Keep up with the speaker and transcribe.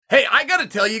Hey, I got to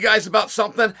tell you guys about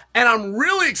something, and I'm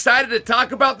really excited to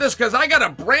talk about this because I got a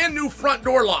brand new front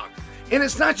door lock. And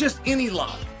it's not just any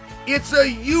lock. It's a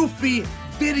Eufy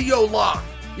video lock.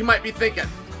 You might be thinking,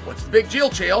 what's the big deal,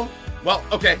 Chael? Well,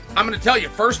 okay, I'm going to tell you.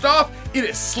 First off, it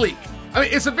is sleek. I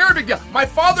mean, it's a very big deal. My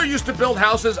father used to build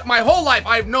houses. My whole life,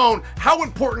 I've known how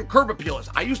important curb appeal is.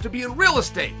 I used to be in real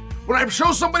estate. When I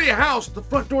show somebody a house, the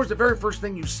front door is the very first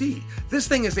thing you see. This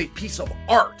thing is a piece of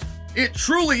art. It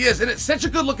truly is, and it's such a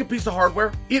good-looking piece of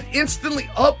hardware. It instantly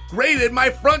upgraded my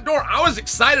front door. I was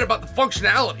excited about the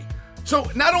functionality. So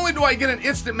not only do I get an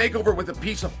instant makeover with a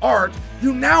piece of art,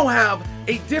 you now have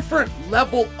a different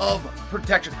level of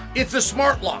protection. It's a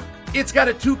smart lock. It's got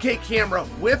a 2K camera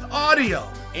with audio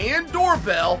and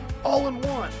doorbell all in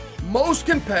one. Most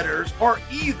competitors are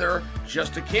either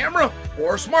just a camera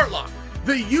or a smart lock.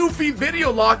 The Eufy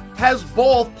Video Lock has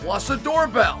both plus a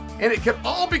doorbell, and it can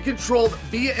all be controlled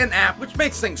via an app, which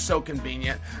makes things so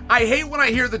convenient. I hate when I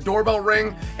hear the doorbell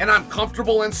ring and I'm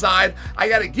comfortable inside. I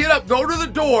gotta get up, go to the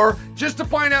door, just to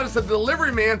find out it's a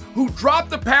delivery man who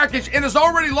dropped the package and is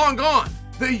already long gone.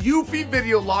 The Eufy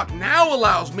Video Lock now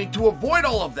allows me to avoid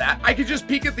all of that. I can just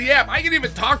peek at the app. I can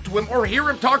even talk to him or hear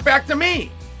him talk back to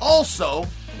me. Also,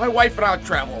 my wife and I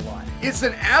travel a lot. It's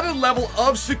an added level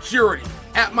of security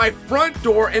at my front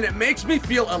door, and it makes me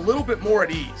feel a little bit more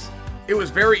at ease. It was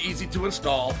very easy to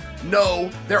install.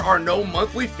 No, there are no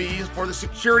monthly fees for the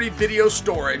security video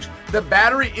storage. The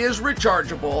battery is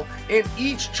rechargeable, and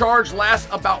each charge lasts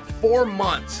about 4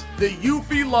 months. The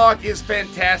Eufy Lock is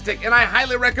fantastic, and I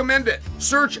highly recommend it.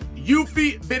 Search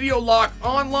Eufy Video Lock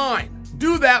online.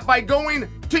 Do that by going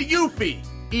to Eufy,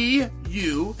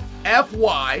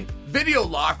 EUFY, Video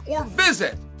Lock, or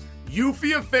visit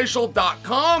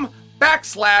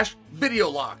eufyofficial.com/video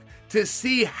lock to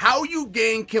see how you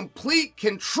gain complete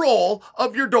control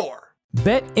of your door.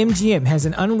 BetMGM has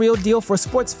an unreal deal for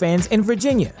sports fans in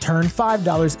Virginia. Turn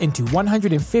 $5 into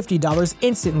 $150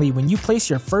 instantly when you place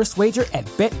your first wager at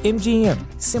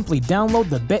BetMGM. Simply download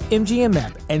the BetMGM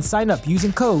app and sign up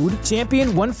using code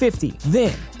Champion150.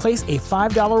 Then, place a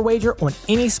 $5 wager on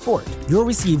any sport. You'll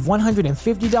receive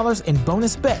 $150 in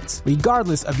bonus bets,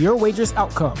 regardless of your wager's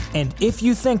outcome. And if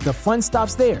you think the fun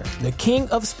stops there, the king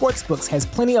of sportsbooks has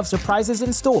plenty of surprises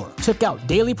in store. Check out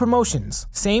daily promotions,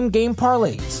 same-game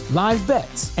parlays, live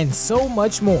bets, and so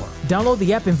much more. Download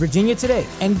the app in Virginia today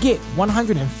and get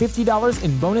 $150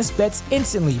 in bonus bets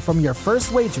instantly from your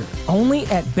first wager. Only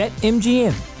at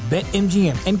BetMGM.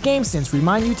 BetMGM and GameSense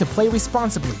remind you to play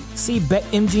responsibly. See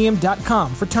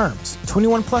BetMGM.com for terms.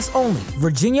 21 plus only.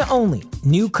 Virginia only.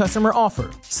 New customer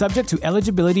offer. Subject to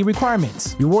eligibility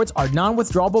requirements. Rewards are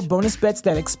non-withdrawable bonus bets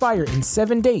that expire in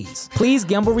 7 days. Please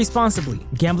gamble responsibly.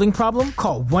 Gambling problem?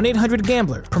 Call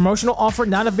 1-800-GAMBLER. Promotional offer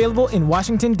not available in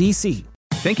Washington, D.C.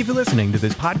 Thank you for listening to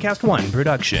this Podcast One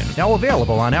production. Now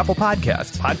available on Apple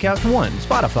Podcasts, Podcast One,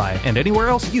 Spotify, and anywhere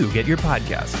else you get your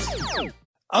podcasts.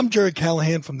 I'm Jerry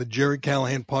Callahan from the Jerry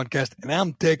Callahan Podcast, and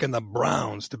I'm taking the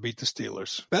Browns to beat the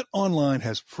Steelers. BetOnline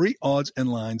has free odds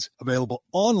and lines available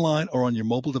online or on your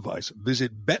mobile device.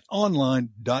 Visit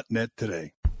betonline.net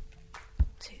today.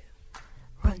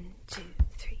 1, 2,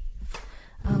 3.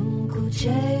 Uncle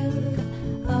Joe,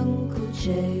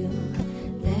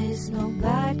 there's no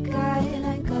bad guy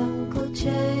like Uncle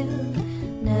Joe.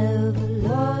 Never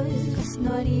lost, it's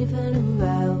not even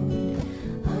around.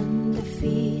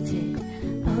 Undefeated.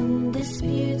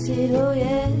 Undisputed, oh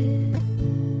yeah.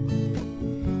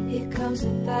 Here comes the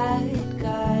bad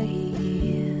guy.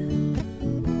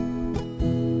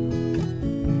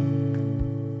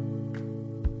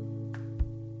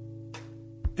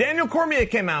 Daniel Cormier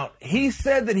came out. He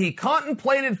said that he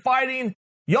contemplated fighting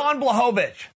Jan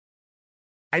Blachowicz.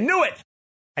 I knew it,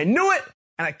 and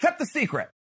I kept the secret.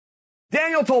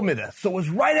 Daniel told me this, so it was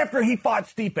right after he fought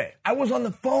Stipe. I was on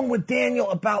the phone with Daniel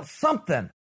about something.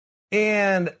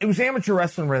 And it was amateur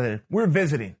wrestling related. We were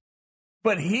visiting.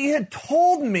 But he had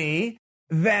told me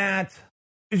that,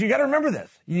 because you got to remember this.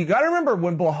 You got to remember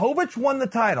when Blachowicz won the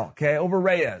title, okay, over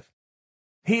Reyes,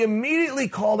 he immediately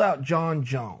called out John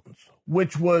Jones,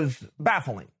 which was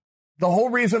baffling. The whole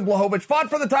reason Blachowicz fought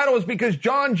for the title was because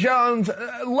John Jones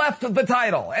left the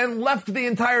title and left the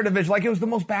entire division. Like, it was the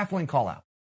most baffling call out.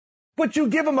 But you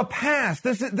give him a pass.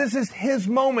 This is his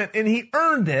moment, and he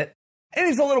earned it, and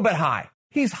he's a little bit high.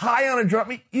 He's high on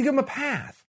adrenaline. You give him a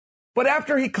pass. But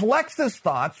after he collects his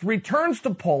thoughts, returns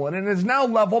to Poland, and is now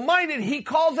level-minded, he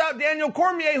calls out Daniel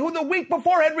Cormier, who the week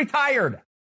before had retired.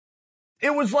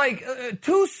 It was like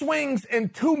 2 swings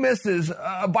and 2 misses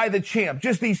by the champ.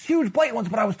 Just these huge blatant ones.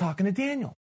 But I was talking to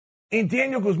Daniel. And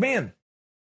Daniel goes, man,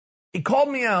 He called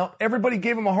me out. Everybody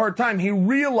gave him a hard time. He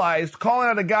realized calling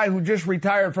out a guy who just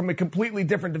retired from a completely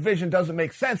different division doesn't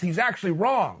make sense. He's actually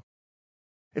wrong.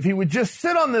 If he would just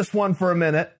sit on this one for a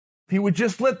minute, if he would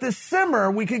just let this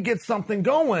simmer, we could get something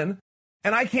going,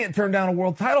 and I can't turn down a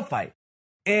world title fight.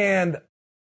 And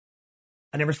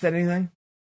I never said anything.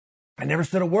 I never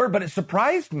said a word, but it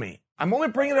surprised me. I'm only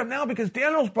bringing it up now because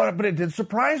Daniel's brought it, but it did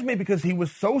surprise me because he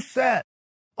was so set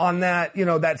on that,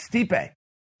 that Stipe.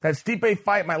 That Stipe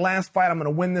fight, my last fight, I'm going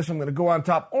to win this, I'm going to go on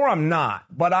top, or I'm not.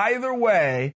 But either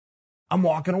way, I'm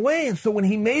walking away. And so when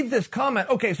he made this comment,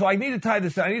 okay, so I need to tie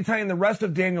this in. I need to tie in the rest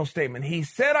of Daniel's statement. He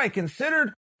said, I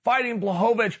considered fighting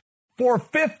Blachowicz for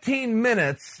 15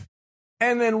 minutes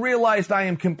and then realized I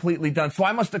am completely done. So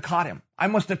I must have caught him. I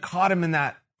must have caught him in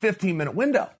that 15-minute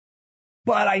window.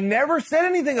 But I never said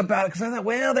anything about it because I thought,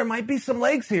 well, there might be some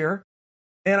legs here.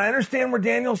 And I understand where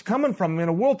Daniel's coming from. I mean,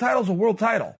 a world title's a world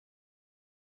title.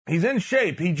 He's in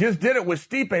shape. He just did it with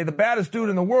Stipe, the baddest dude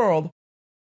in the world.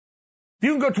 If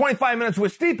you can go 25 minutes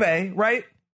with Stipe, right?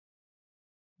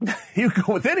 You can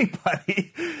go with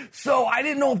anybody. So I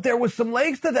didn't know if there was some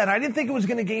legs to that. I didn't think it was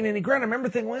going to gain any ground. I remember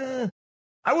thinking, well,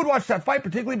 I would watch that fight,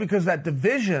 particularly because that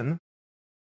division.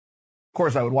 Of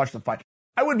course, I would watch the fight.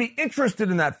 I would be interested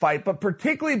in that fight, but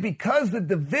particularly because the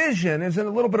division is in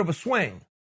a little bit of a swing,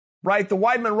 right? The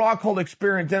Weidman-Rockhold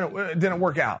experience didn't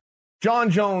work out. John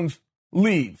Jones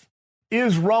leaves.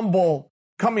 Is Rumble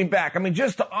coming back? I mean,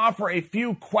 just to offer a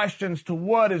few questions to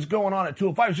what is going on at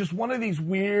 205, it's just one of these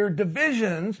weird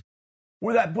divisions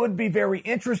where that would be very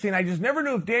interesting. I just never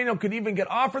knew if Daniel could even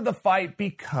get offered the fight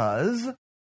because,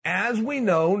 as we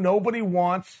know,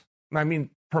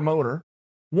 promoter,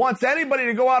 wants anybody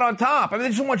to go out on top. I mean,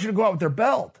 they just want you to go out with their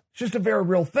belt. It's just a very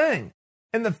real thing.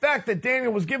 And the fact that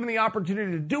Daniel was given the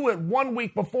opportunity to do it 1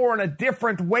 week before in a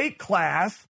different weight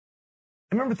class,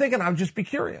 I remember thinking, I'll just be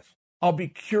curious. I'll be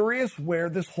curious where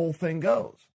this whole thing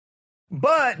goes.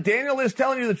 But Daniel is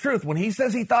telling you the truth. When he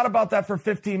says he thought about that for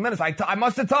 15 minutes, I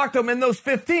must have talked to him in those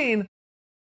 15.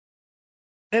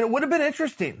 And it would have been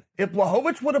interesting if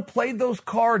Blachowicz would have played those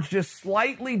cards just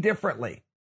slightly differently.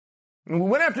 And we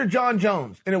went after John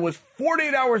Jones, and it was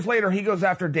 48 hours later he goes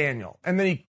after Daniel. And then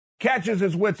he catches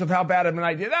his wits of how bad of an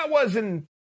idea that was, and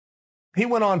he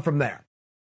went on from there.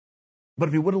 But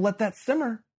if he would have let that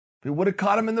simmer, if he would have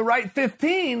caught him in the right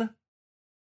 15,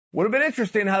 would have been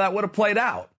interesting how that would have played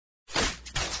out.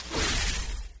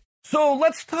 So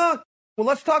let's talk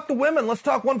the women. Let's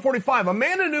talk 145.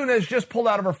 Amanda Nunes just pulled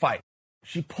out of her fight.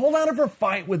 She pulled out of her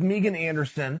fight with Megan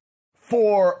Anderson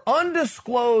for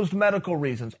undisclosed medical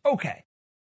reasons. Okay.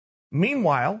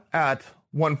 Meanwhile, at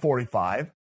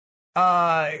 145,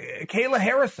 Kayla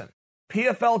Harrison,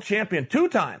 PFL champion,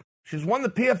 2-time. She's won the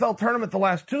PFL tournament the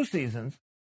last 2 seasons,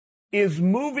 is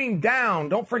moving down.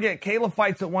 Don't forget, Kayla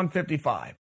fights at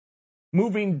 155.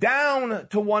 Moving down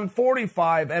to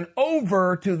 145 and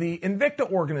over to the Invicta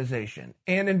organization.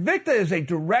 And Invicta is a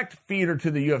direct feeder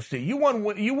to the UFC.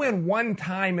 You win one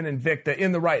time in Invicta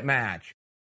in the right match,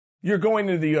 you're going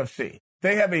to the UFC.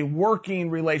 They have a working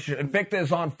relationship. Invicta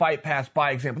is on Fight Pass,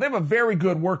 by example. They have a very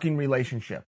good working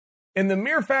relationship. And the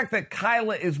mere fact that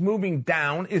Kyla is moving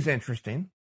down is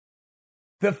interesting.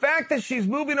 The fact that she's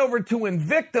moving over to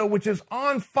Invicta, which is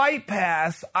on Fight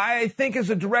Pass, I think is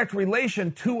a direct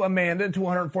relation to Amanda and to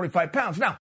 145 pounds.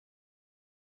 Now,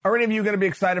 are any of you going to be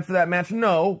excited for that match?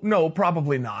 No,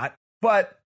 probably not.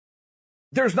 But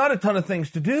there's not a ton of things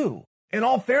to do. In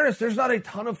all fairness, there's not a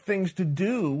ton of things to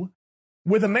do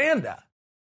with Amanda.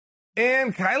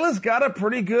 And Kyla's got a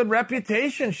pretty good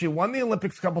reputation. She won the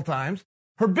Olympics a couple times.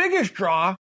 Her biggest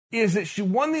draw is that she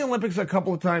won the Olympics a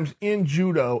couple of times in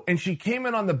judo, and she came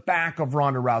in on the back of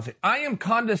Ronda Rousey. I am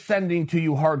condescending to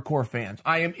you hardcore fans.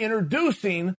 I am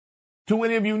introducing to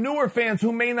any of you newer fans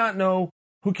who may not know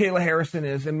who Kayla Harrison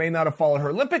is and may not have followed her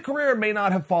Olympic career, may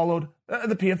not have followed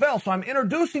the PFL. So I'm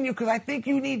introducing you because I think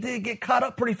you need to get caught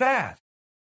up pretty fast.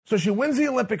 So she wins the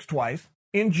Olympics twice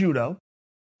in judo,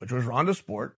 which was Ronda's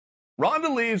sport. Ronda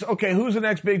leaves. Okay, who's the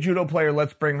next big judo player?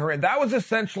 Let's bring her in. That was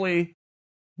essentially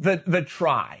the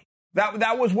try.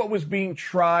 That was what was being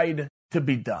tried to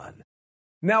be done.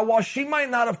 Now, while she might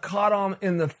not have caught on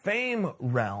in the fame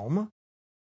realm,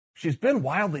 she's been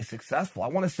wildly successful. I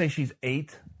want to say she's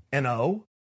 8-0,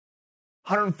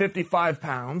 155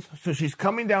 pounds. So she's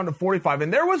coming down to 45.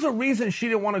 And there was a reason she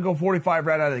didn't want to go 45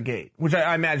 right out of the gate, which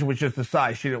I imagine was just the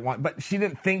size she didn't want. But she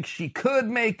didn't think she could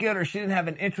make it, or she didn't have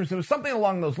an interest. It was something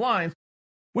along those lines.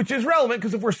 Which is relevant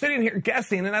because if we're sitting here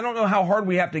guessing, and I don't know how hard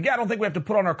we have to get, I don't think we have to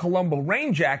put on our Colombo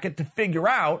rain jacket to figure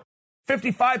out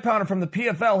 55-pounder from the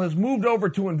PFL has moved over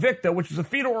to Invicta, which is a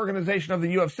feeder organization of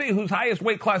the UFC, whose highest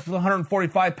weight class is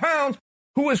 145 pounds.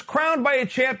 who was crowned by a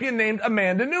champion named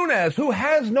Amanda Nunes, who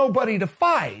has nobody to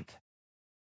fight.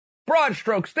 Broad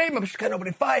stroke statement, but she's got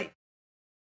nobody to fight.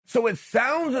 So it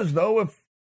sounds as though if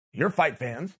you're fight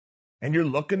fans and you're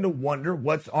looking to wonder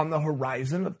what's on the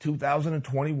horizon of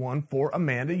 2021 for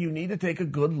Amanda, you need to take a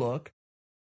good look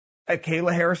at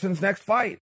Kayla Harrison's next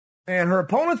fight. And her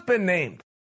opponent's been named.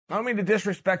 I don't mean to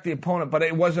disrespect the opponent, but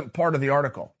it wasn't part of the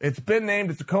article. It's been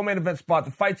named. It's a co-main event spot.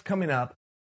 The fight's coming up.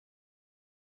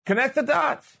 Connect the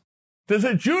dots. Does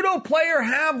a judo player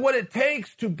have what it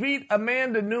takes to beat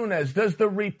Amanda Nunes? Does the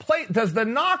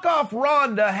knockoff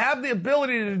Ronda have the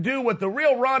ability to do what the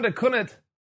real Ronda couldn't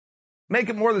make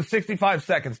it more than 65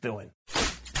 seconds doing?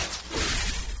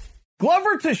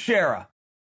 Glover Teixeira.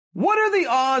 What are the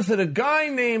odds that a guy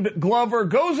named Glover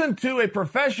goes into a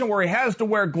profession where he has to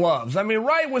wear gloves? I mean,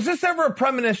 right? Was this ever a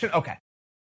premonition? Okay.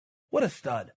 What a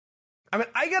stud. I mean,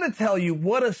 I got to tell you,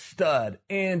 what a stud.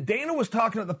 And Dana was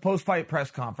talking at the post-fight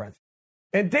press conference.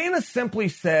 And Dana simply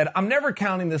said, I'm never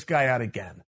counting this guy out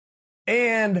again.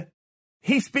 And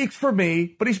he speaks for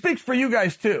me, but he speaks for you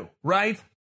guys too, right?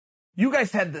 You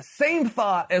guys had the same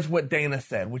thought as what Dana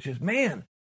said, which is, man,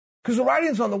 because the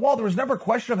writing's on the wall. There was never a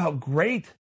question of how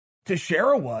great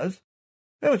Teixeira was.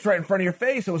 It was right in front of your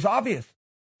face. It was obvious.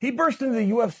 He burst into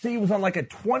the UFC, was on like a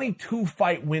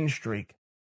 22-fight win streak.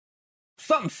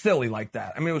 Something silly like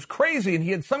that. I mean, it was crazy, and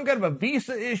he had some kind of a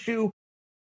visa issue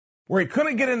where he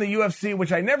couldn't get in the UFC,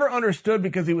 which I never understood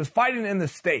because he was fighting in the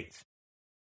States.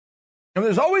 And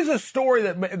there's always a story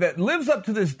that lives up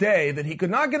to this day that he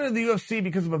could not get into the UFC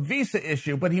because of a visa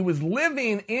issue, but he was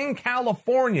living in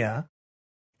California,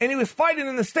 and he was fighting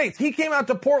in the States. He came out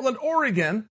to Portland,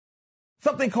 Oregon,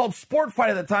 something called Sport Fight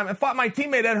at the time, and fought my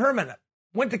teammate Ed Herman.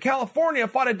 Went to California,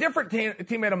 fought a different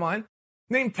teammate of mine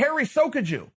named Terry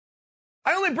Sokaju.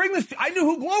 I only bring this I knew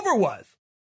who Glover was.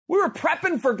 We were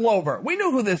prepping for Glover. We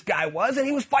knew who this guy was, and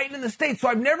he was fighting in the States. So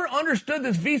I've never understood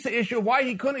this visa issue of why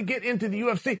he couldn't get into the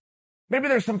UFC. Maybe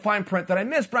there's some fine print that I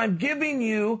missed, but I'm giving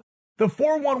you the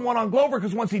 411 on Glover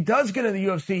because once he does get into the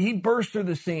UFC, he burst through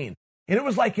the scene. And it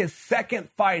was like his second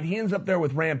fight. He ends up there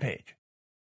with Rampage.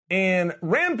 And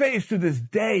Rampage to this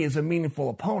day is a meaningful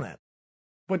opponent.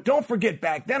 But don't forget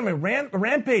back then, I mean,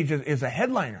 Rampage is a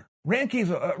headliner.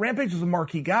 Rampage is a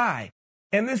marquee guy.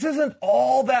 And this isn't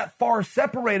all that far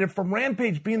separated from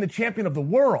Rampage being the champion of the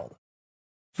world.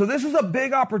 So this is a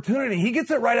big opportunity. He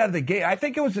gets it right out of the gate. I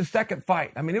think it was his second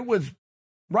fight. I mean, it was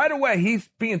right away, he's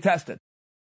being tested.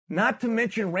 Not to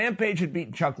mention Rampage had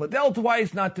beaten Chuck Liddell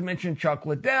twice. Not to mention Chuck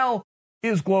Liddell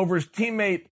is Glover's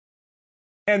teammate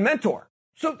and mentor.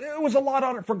 So it was a lot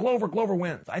on it for Glover. Glover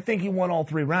wins. I think he won all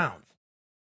 3 rounds.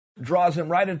 Draws him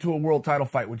right into a world title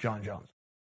fight with John Jones.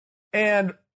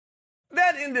 And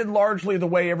that ended largely the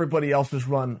way everybody else's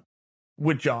run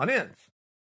with John ends,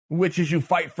 which is you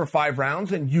fight for 5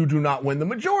 rounds and you do not win the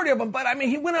majority of them. But, I mean,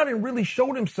 he went out and really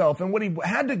showed himself and what he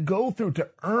had to go through to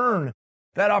earn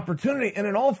that opportunity. And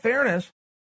in all fairness,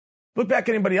 look back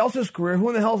at anybody else's career, who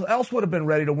in the hell else would have been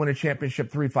ready to win a championship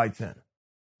 3 fights in?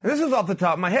 And this is off the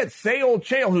top of my head. Say Old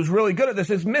Chael, who's really good at this,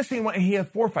 is missing one. He had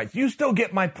 4 fights. You still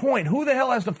get my point. Who the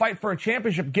hell has to fight for a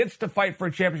championship, gets to fight for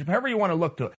a championship, however you want to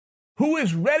look to it. Who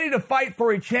is ready to fight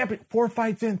for a champion? 4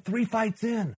 fights in, 3 fights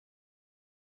in.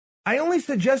 I only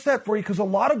suggest that for you because a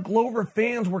lot of Glover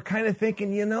fans were kind of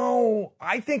thinking, you know,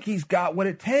 I think he's got what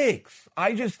it takes.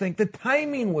 I just think the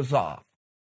timing was off.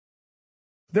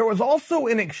 There was also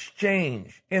an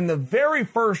exchange in the very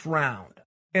first round,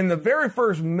 in the very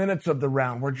first minutes of the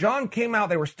round, where John came out,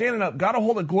 they were standing up, got a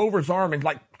hold of Glover's arm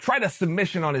and tried a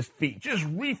submission on his feet, just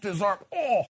reefed his arm.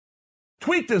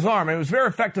 Tweaked his arm. It was very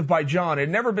effective by John. It had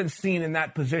never been seen in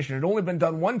that position. It had only been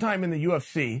done one time in the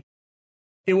UFC.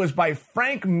 It was by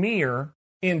Frank Mir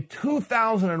in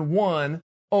 2001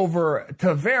 over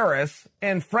Tavares,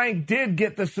 and Frank did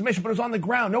get the submission, but it was on the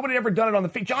ground. Nobody had ever done it on the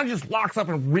feet. John just locks up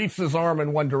and reefs his arm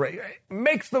in one direction.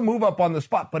 Makes the move up on the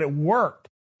spot, but it worked.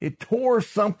 It tore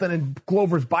something in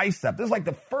Glover's bicep. This is like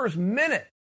the first minute.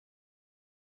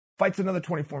 Fights another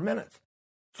 24 minutes.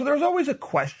 So there's always a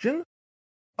question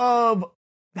of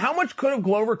how much could have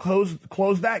Glover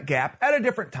closed that gap at a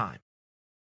different time?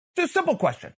 Just a simple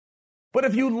question. But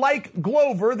if you like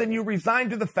Glover, then you resign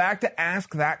to the fact to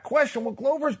ask that question. Well,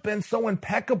 Glover's been so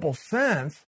impeccable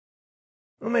since.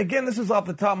 I mean, again, this is off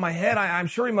the top of my head. I'm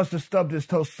sure he must have stubbed his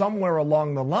toe somewhere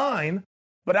along the line.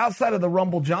 But outside of the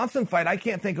Rumble Johnson fight, I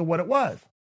can't think of what it was.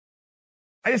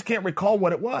 I just can't recall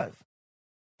what it was.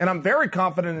 And I'm very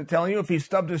confident in telling you if he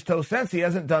stubbed his toe since, he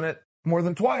hasn't done it more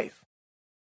than twice.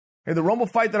 Hey, the Rumble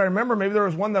fight that I remember, maybe there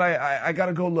was one that I got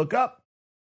to go look up.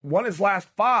 Won his last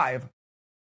 5.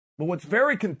 But what's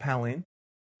very compelling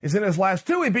is in his last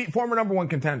 2, he beat former number 1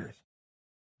 contenders.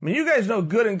 I mean, you guys know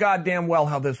good and goddamn well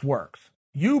how this works.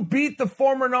 You beat the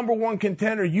former number one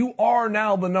contender, you are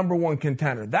now the number one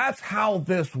contender. That's how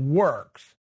this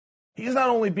works. He's not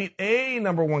only beat a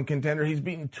number one contender, he's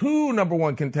beaten two number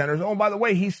one contenders. Oh, and by the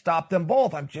way, he stopped them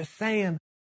both. I'm just saying,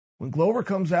 when Glover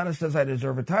comes out and says, I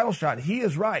deserve a title shot, he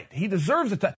is right. He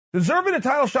deserves deserving a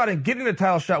title shot and getting a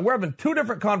title shot. We're having two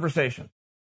different conversations.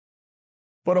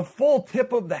 But a full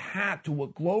tip of the hat to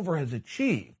what Glover has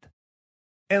achieved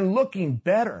and looking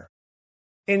better.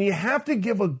 And you have to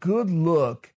give a good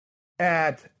look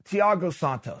at Thiago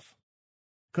Santos.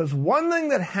 Because one thing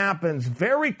that happens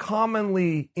very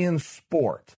commonly in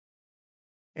sport,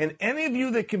 and any of you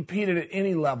that competed at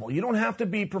any level, you don't have to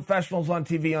be professionals on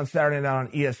TV on Saturday night on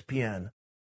ESPN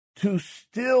to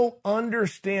still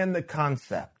understand the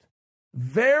concept.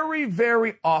 Very,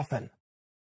 very often,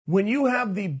 when you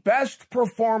have the best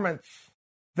performance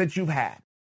that you've had,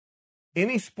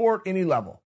 any sport, any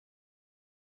level,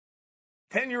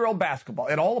 10-year-old basketball,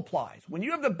 it all applies. When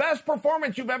you have the best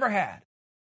performance you've ever had,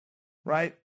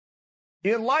 right?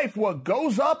 In life, what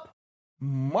goes up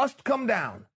must come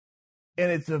down.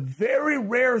 And it's a very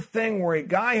rare thing where a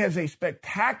guy has a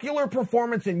spectacular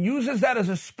performance and uses that as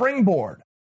a springboard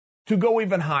to go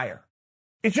even higher.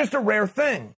 It's just a rare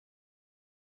thing.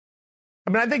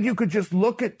 I mean, I think you could just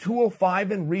look at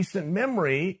 205 in recent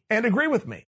memory and agree with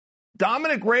me.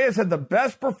 Dominic Reyes had the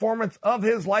best performance of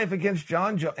his life against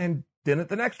John Jones and didn't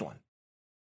the next one.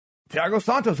 Thiago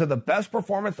Santos had the best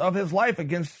performance of his life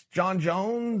against John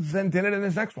Jones and didn't in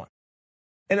his next one.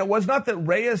 And it was not that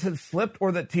Reyes had slipped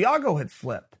or that Thiago had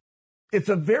slipped. It's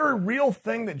a very real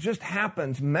thing that just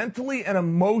happens mentally and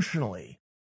emotionally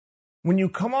when you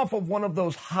come off of one of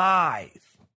those highs.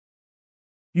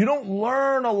 You don't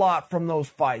learn a lot from those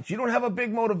fights. You don't have a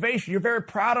big motivation. You're very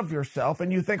proud of yourself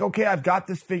and you think, okay, I've got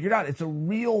this figured out. It's a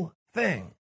real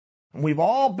thing. And we've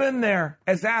all been there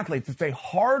as athletes. It's a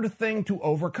hard thing to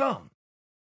overcome.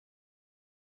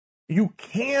 You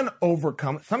can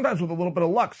overcome it, sometimes with a little bit of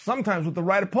luck, sometimes with the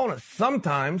right opponent,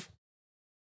 sometimes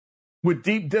with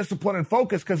deep discipline and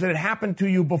focus because it had happened to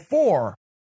you before.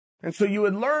 And so you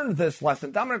had learned this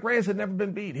lesson. Dominic Reyes had never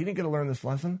been beat. He didn't get to learn this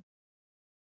lesson.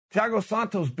 Thiago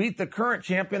Santos beat the current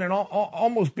champion and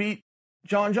almost beat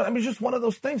John Jones. I mean, it's just one of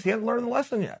those things. He hadn't learned the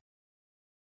lesson yet.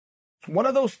 It's one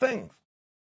of those things.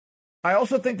 I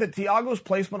also think that Thiago's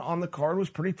placement on the card was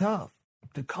pretty tough.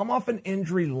 To come off an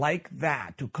injury like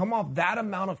that, to come off that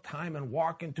amount of time and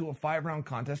walk into a 5-round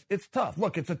contest, it's tough.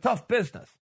 Look, it's a tough business.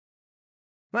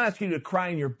 I'm not asking you to cry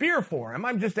in your beer for him.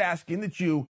 I'm just asking that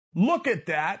you look at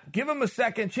that, give him a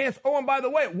second chance. Oh, and by the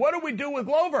way, what do we do with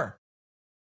Glover?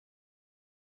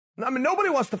 I mean, nobody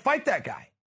wants to fight that guy.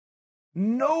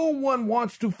 No one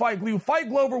wants to fight. You fight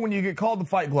Glover when you get called to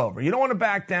fight Glover. You don't want to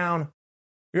back down.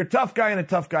 You're a tough guy in a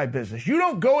tough guy business. You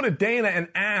don't go to Dana and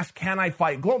ask, can I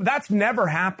fight Glover? That's never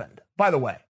happened, by the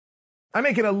way. I'm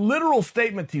making a literal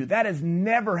statement to you. That has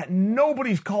never,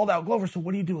 nobody's called out Glover. So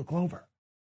what do you do with Glover?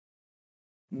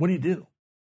 What do you do?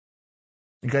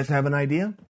 You guys have an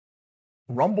idea?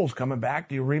 Rumble's coming back.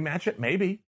 Do you rematch it?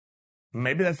 Maybe.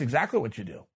 Maybe that's exactly what you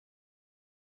do.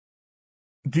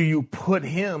 Do you put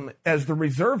him as the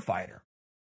reserve fighter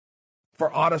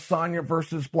for Adesanya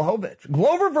versus Blachowicz?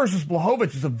 Glover versus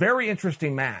Blachowicz is a very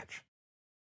interesting match.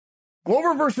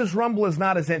 Glover versus Rumble is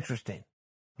not as interesting.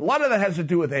 A lot of that has to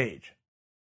do with age,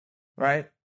 right?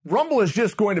 Rumble is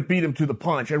just going to beat him to the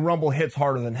punch, and Rumble hits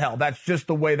harder than hell. That's just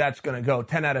the way that's going to go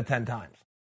 10 out of 10 times.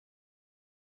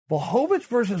 Blachowicz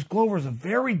versus Glover is a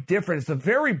very different, it's a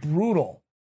very brutal.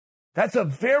 That's a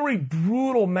very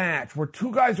brutal match where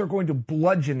two guys are going to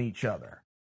bludgeon each other.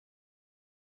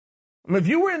 I mean, if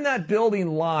you were in that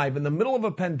building live in the middle of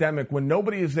a pandemic when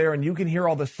nobody is there and you can hear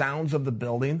all the sounds of the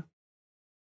building,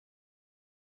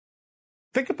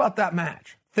 think about that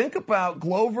match. Think about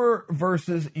Glover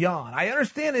versus Jan. I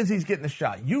understand Izzy's getting a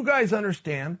shot. You guys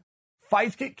understand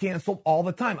fights get canceled all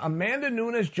the time. Amanda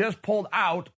Nunes just pulled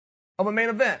out of a main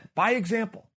event. By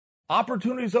example.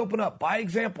 Opportunities open up. By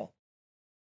example.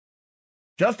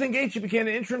 Justin Gaethje became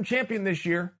an interim champion this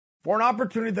year for an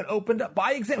opportunity that opened up.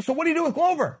 By example. So what do you do with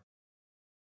Glover?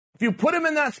 If you put him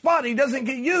in that spot and he doesn't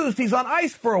get used, he's on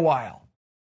ice for a while.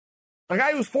 A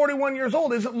guy who's 41 years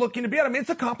old isn't looking to be out. I mean, it's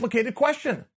a complicated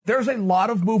question. There's a lot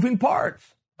of moving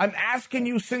parts. I'm asking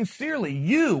you sincerely,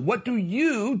 what do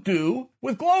you do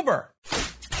with Glover?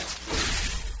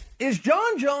 Is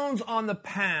John Jones on the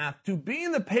path to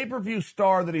being the pay-per-view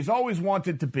star that he's always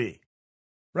wanted to be?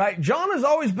 Right? John has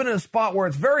always been in a spot where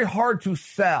it's very hard to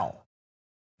sell.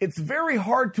 It's very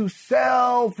hard to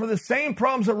sell for the same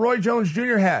problems that Roy Jones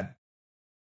Jr. had.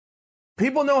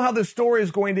 People know how this story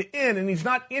is going to end, and he's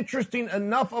not interesting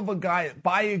enough of a guy,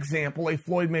 by example, a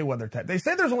Floyd Mayweather type. They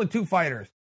say there's only 2 fighters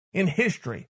in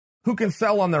history who can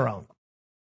sell on their own.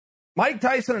 Mike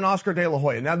Tyson and Oscar De La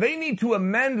Hoya. Now, they need to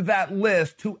amend that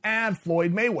list to add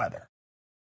Floyd Mayweather.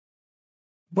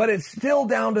 But it's still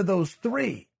down to those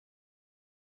 3.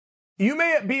 You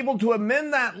may be able to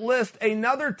amend that list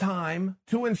another time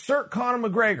to insert Conor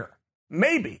McGregor.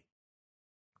 Maybe.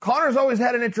 Conor's always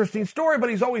had an interesting story, but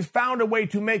he's always found a way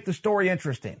to make the story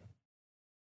interesting.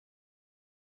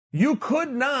 You could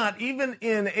not, even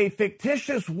in a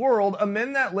fictitious world,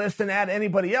 amend that list and add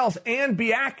anybody else and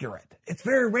be accurate. It's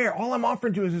very rare. All I'm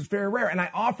offering to you is it's very rare. And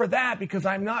I offer that because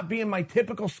I'm not being my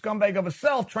typical scumbag of a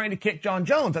self trying to kick John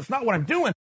Jones. That's not what I'm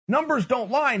doing. Numbers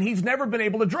don't lie, and he's never been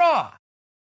able to draw.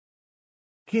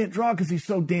 Can't draw because he's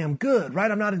so damn good, right?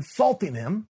 I'm not insulting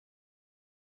him.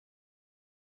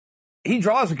 He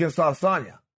draws against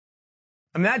Adesanya.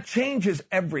 And that changes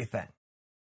everything.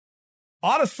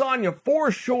 Adesanya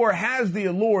for sure has the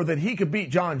allure that he could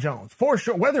beat John Jones. For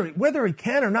sure. Whether he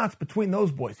can or not, it's between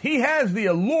those boys. He has the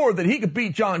allure that he could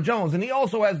beat John Jones, and he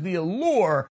also has the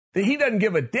allure that he doesn't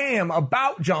give a damn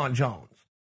about John Jones,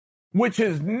 which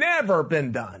has never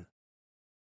been done.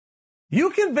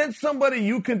 You convince somebody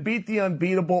you can beat the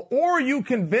unbeatable, or you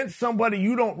convince somebody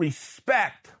you don't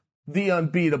respect the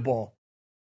unbeatable,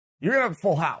 you're going to have a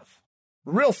full house.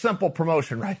 Real simple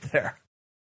promotion right there.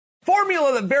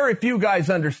 Formula that very few guys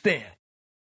understand.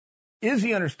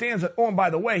 Izzy understands that, oh, and by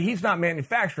the way, he's not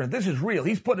manufacturing. This is real.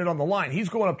 He's putting it on the line. He's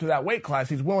going up to that weight class.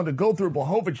 He's willing to go through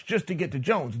Blachowicz just to get to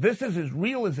Jones. This is as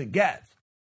real as it gets.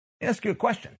 Let me ask you a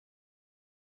question.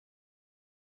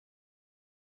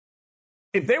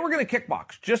 If they were going to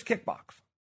kickbox, just kickbox,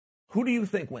 who do you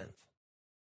think wins?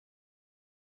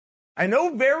 I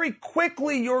know very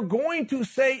quickly you're going to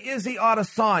say Izzy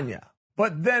Adesanya.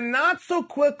 But then not so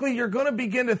quickly, you're going to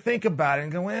begin to think about it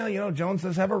and go, well, Jones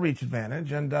does have a reach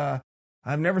advantage, and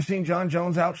I've never seen John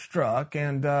Jones outstruck,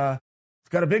 and he's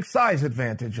got a big size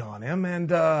advantage on him. And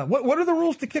what are the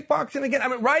rules to kickboxing again? I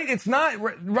mean, right? It's not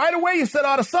right away. You said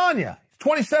Adesanya.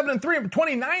 He's 27-3,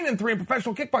 29-3 in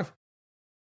professional kickboxing.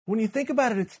 When you think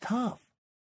about it, it's tough.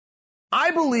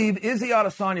 I believe Izzy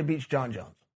Adesanya beats John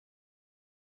Jones.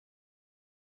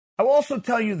 I will also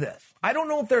tell you this. I don't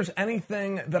know if there's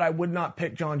anything that I would not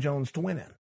pick John Jones to win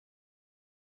in.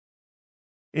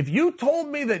 If you told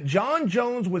me that John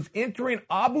Jones was entering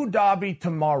Abu Dhabi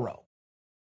tomorrow,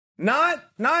 not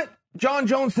John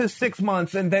Jones has 6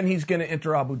 months and then he's going to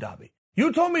enter Abu Dhabi.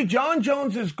 You told me John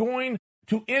Jones is going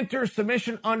to enter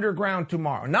Submission Underground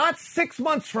tomorrow, not 6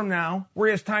 months from now where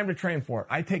he has time to train for it.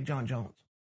 I take John Jones.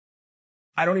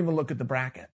 I don't even look at the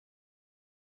bracket.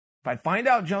 If I find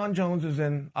out John Jones is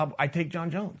in, I take John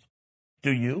Jones.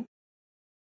 Do you?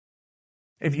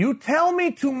 If you tell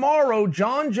me tomorrow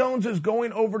John Jones is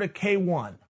going over to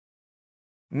K1,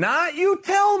 not you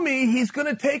tell me he's going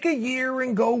to take a year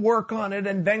and go work on it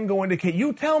and then go into K.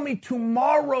 You tell me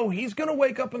tomorrow he's going to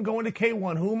wake up and go into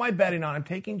K1. Who am I betting on? I'm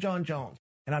taking John Jones.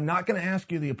 And I'm not going to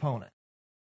ask you the opponent.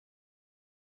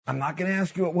 I'm not going to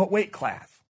ask you at what weight class.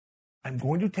 I'm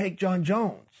going to take John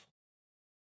Jones.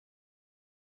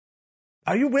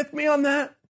 Are you with me on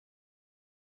that?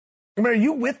 I mean, are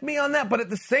you with me on that? But at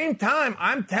the same time,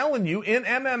 I'm telling you, in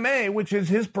MMA, which is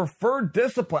his preferred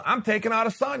discipline, I'm taking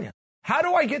Adesanya. How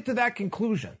do I get to that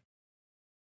conclusion?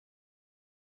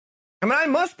 I mean, I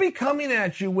must be coming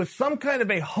at you with some kind of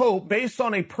a hope based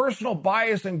on a personal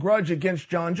bias and grudge against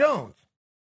John Jones.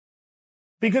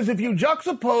 Because if you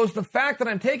juxtapose the fact that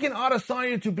I'm taking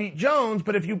Adesanya to beat Jones,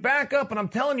 but if you back up and I'm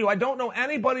telling you I don't know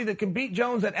anybody that can beat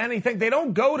Jones at anything, they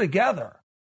don't go together.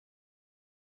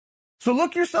 So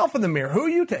look yourself in the mirror. Who are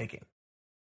you taking?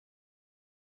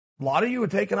 A lot of you are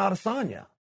taking Adesanya.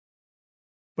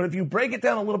 But if you break it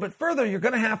down a little bit further, you're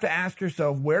going to have to ask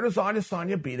yourself, where does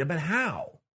Adesanya beat him and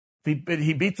how? If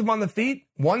he beats him on the feet,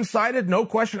 one-sided, no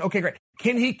question. Okay, great.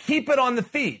 Can he keep it on the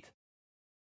feet?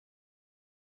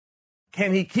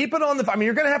 Can he keep it on the feet? I mean,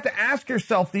 you're going to have to ask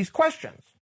yourself these questions.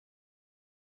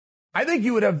 I think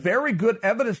you would have very good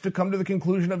evidence to come to the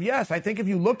conclusion of yes. I think if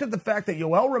you looked at the fact that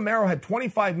Yoel Romero had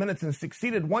 25 minutes and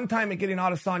succeeded one time at getting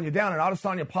Adesanya down and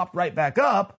Adesanya popped right back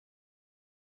up,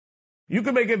 you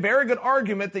could make a very good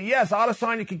argument that yes,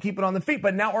 Adesanya can keep it on the feet.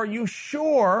 But now are you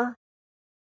sure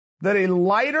that a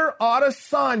lighter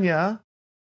Adesanya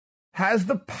has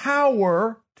the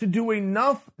power to do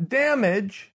enough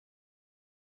damage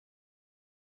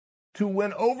to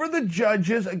win over the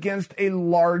judges against a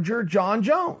larger John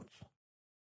Jones?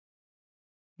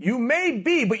 You may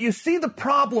be, but you see the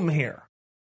problem here.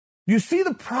 You see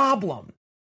the problem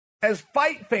as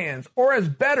fight fans or as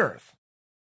bettors.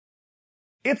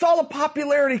 It's all a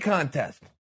popularity contest.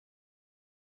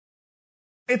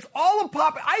 It's all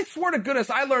I swear to goodness,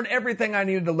 I learned everything I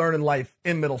needed to learn in life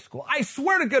in middle school. I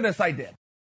swear to goodness I did.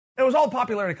 It was all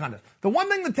popularity contest. The one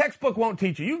thing the textbook won't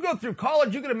teach you, you go through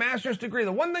college, you get a master's degree,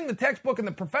 the one thing the textbook and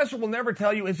the professor will never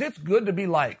tell you is it's good to be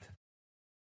liked.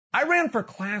 I ran for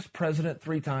class president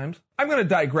 3 times. I'm going to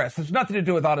digress. It's nothing to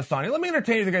do with Adesanya. Let me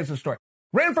entertain you guys with a story.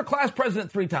 Ran for class president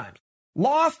 3 times.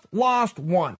 Lost,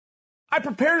 won. I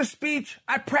prepared a speech.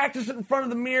 I practiced it in front of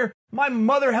the mirror. My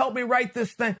mother helped me write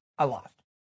this thing. I lost.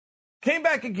 Came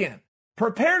back again.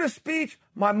 Prepared a speech.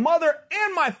 My mother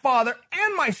and my father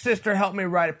and my sister helped me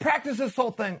write it. Practiced this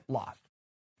whole thing. Lost.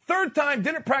 3rd time,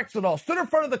 didn't practice at all. Stood in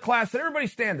front of the class, said, everybody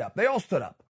stand up. They all stood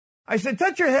up. I said,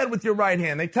 touch your head with your right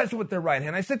hand. They touched it with their right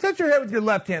hand. I said, touch your head with your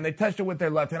left hand. They touched it with their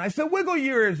left hand. I said, wiggle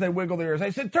your ears. They wiggled their ears. I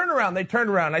said, turn around. They turned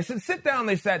around. I said, sit down.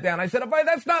 They sat down. I said, if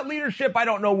that's not leadership, I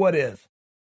don't know what is.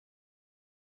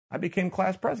 I became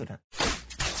class president.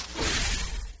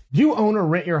 Do you own or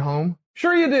rent your home?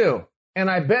 Sure you do. And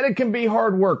I bet it can be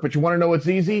hard work, but you want to know what's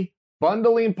easy?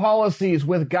 Bundling policies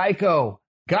with Geico.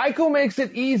 Geico makes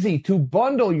it easy to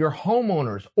bundle your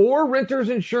homeowners or renters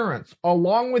insurance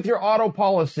along with your auto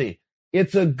policy.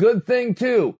 It's a good thing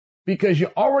too, because you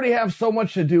already have so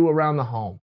much to do around the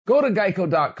home. Go to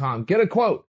geico.com, get a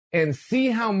quote, and see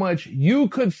how much you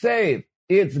could save.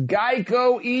 It's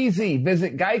Geico easy.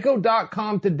 Visit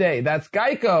geico.com today. That's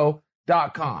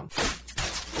geico.com.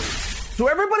 So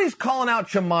everybody's calling out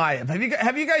Chimaev.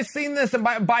 Have you guys seen this? And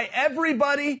by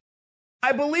everybody,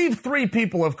 I believe 3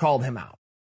 people have called him out.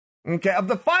 Okay, of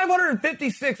the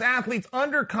 556 athletes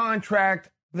under contract,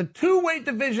 the 2 weight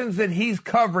divisions that he's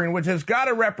covering, which has got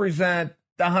to represent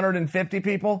the 150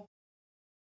 people,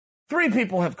 3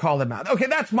 people have called him out. Okay,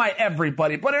 that's my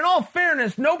everybody. But in all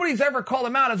fairness, nobody's ever called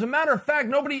him out. As a matter of fact,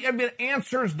 nobody even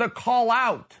answers the call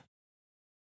out.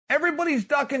 Everybody's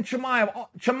ducking Chimaev.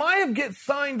 Chimaev gets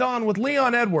signed on with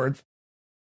Leon Edwards,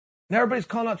 and everybody's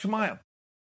calling out Chimaev.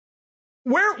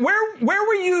 Where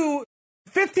were you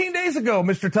 15 days ago,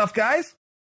 Mr. Tough Guys?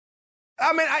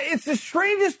 I mean, it's the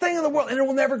strangest thing in the world, and it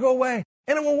will never go away,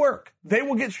 and it will work. They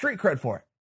will get street cred for it.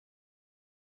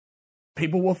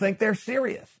 People will think they're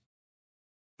serious.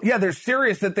 Yeah, they're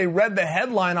serious that they read the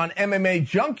headline on MMA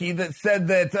Junkie that said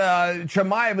that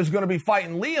Chimaev is going to be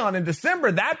fighting Leon in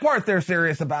December. That part they're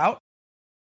serious about.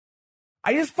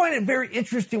 I just find it very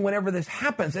interesting whenever this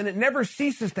happens, and it never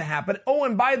ceases to happen. Oh,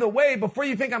 and by the way, before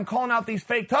you think I'm calling out these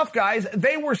fake tough guys,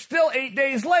 they were still 8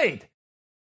 days late.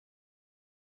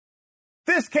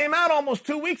 This came out almost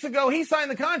 2 weeks ago. He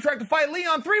signed the contract to fight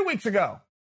Leon 3 weeks ago.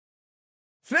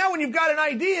 So now when you've got an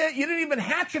idea, you didn't even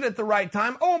hatch it at the right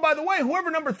time. Oh, and by the way,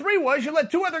 whoever number 3 was, you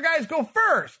let 2 other guys go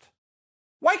first.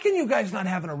 Why can you guys not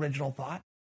have an original thought?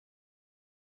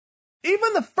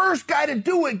 Even the first guy to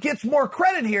do it gets more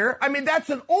credit here. I mean,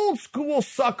 that's an old school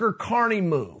sucker carny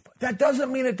move. That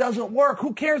doesn't mean it doesn't work.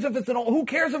 Who cares if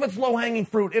it's low hanging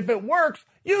fruit? If it works,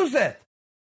 use it.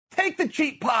 Take the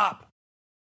cheap pop.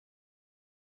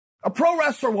 A pro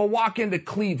wrestler will walk into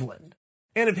Cleveland,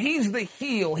 and if he's the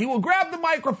heel, he will grab the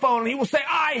microphone and he will say,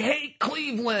 I hate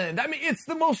Cleveland. I mean, it's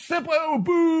the most simple, oh,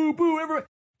 boo, boo, everybody.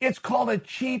 It's called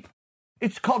cheap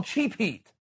heat.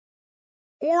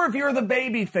 Or if you're the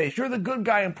baby face, you're the good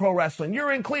guy in pro wrestling,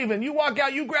 you're in Cleveland, you walk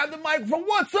out, you grab the microphone,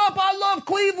 what's up, I love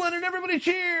Cleveland, and everybody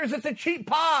cheers. It's a cheap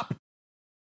pop.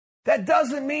 That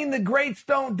doesn't mean the greats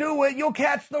don't do it. You'll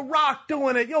catch The Rock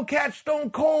doing it. You'll catch Stone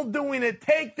Cold doing it.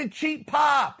 Take the cheap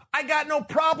pop. I got no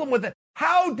problem with it.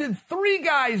 How did 3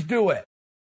 guys do it?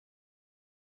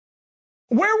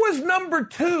 Where was number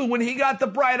 2 when he got the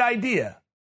bright idea?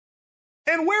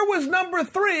 And where was number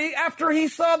 3 after he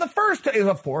saw the first? Is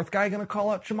a 4th guy going to call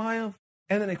out Chimaev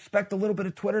and then expect a little bit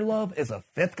of Twitter love? Is a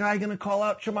 5th guy going to call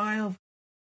out Chimaev?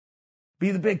 Be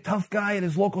the big tough guy at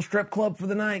his local strip club for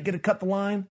the night, get to cut the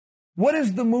line? What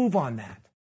is the move on that?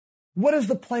 What is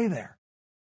the play there?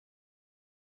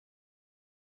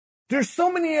 There's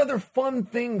so many other fun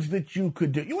things that you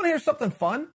could do. You want to hear something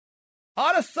fun?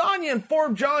 Adesanya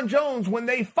informed John Jones when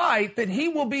they fight that he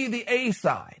will be the A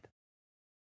side.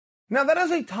 Now, that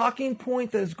is a talking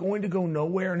point that is going to go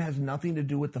nowhere and has nothing to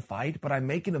do with the fight, but I'm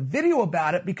making a video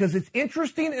about it because it's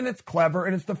interesting and it's clever,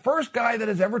 and it's the first guy that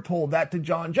has ever told that to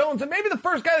John Jones, and maybe the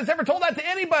first guy that's ever told that to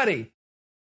anybody.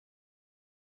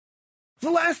 It's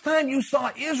the last time you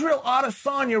saw Israel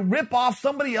Adesanya rip off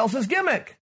somebody else's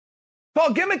gimmick. It's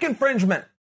called gimmick infringement.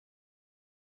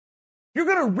 You're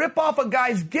going to rip off a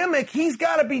guy's gimmick, he's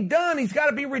got to be done. He's got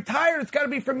to be retired. It's got to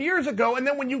be from years ago. And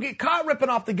then when you get caught ripping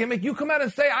off the gimmick, you come out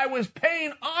and say, I was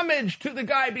paying homage to the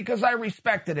guy because I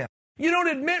respected him. You don't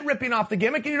admit ripping off the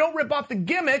gimmick, and you don't rip off the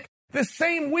gimmick the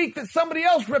same week that somebody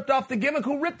else ripped off the gimmick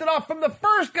who ripped it off from the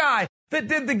first guy that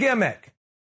did the gimmick.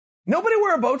 Nobody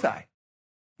wore a bow tie.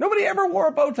 Nobody ever wore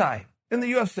a bow tie in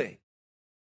the UFC.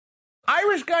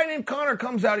 Irish guy named Connor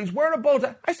comes out. He's wearing a bow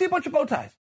tie. I see a bunch of bow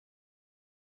ties.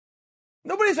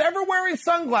 Nobody's ever wearing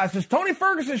sunglasses. Tony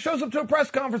Ferguson shows up to a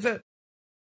press conference and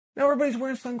now everybody's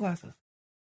wearing sunglasses.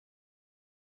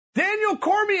 Daniel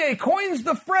Cormier coins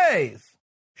the phrase,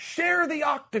 share the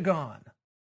octagon.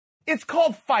 It's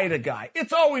called fight a guy.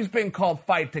 It's always been called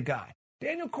fight a guy.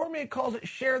 Daniel Cormier calls it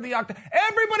share the octagon.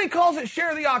 Everybody calls it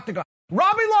share the octagon.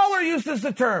 Robbie Lawler uses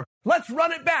the term, let's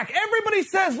run it back. Everybody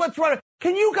says, let's run it.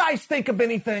 Can you guys think of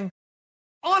anything?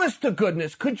 Honest to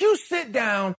goodness, could you sit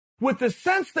down with the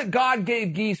sense that God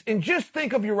gave Geese and just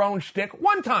think of your own shtick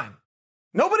one time?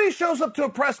 Nobody shows up to a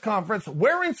press conference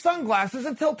wearing sunglasses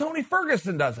until Tony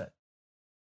Ferguson does it.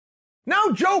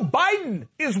 Now Joe Biden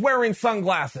is wearing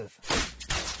sunglasses.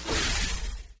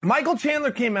 Michael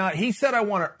Chandler came out. He said, I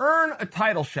want to earn a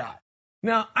title shot.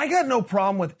 Now, I got no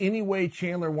problem with any way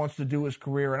Chandler wants to do his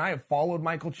career, and I have followed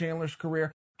Michael Chandler's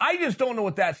career. I just don't know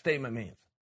what that statement means.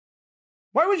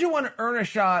 Why would you want to earn a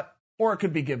shot or it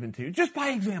could be given to you? Just by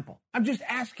example. I'm just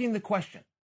asking the question.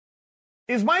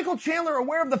 Is Michael Chandler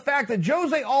aware of the fact that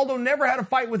Jose Aldo never had a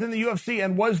fight within the UFC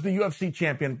and was the UFC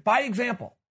champion? By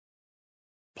example.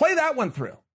 Play that one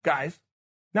through, guys.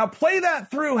 Now play that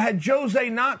through had Jose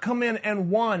not come in and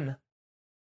won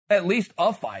at least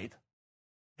a fight.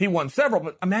 He won several,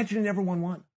 but imagine he never won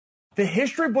one. The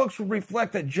history books would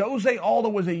reflect that Jose Aldo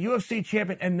was a UFC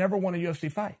champion and never won a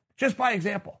UFC fight. Just by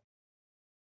example.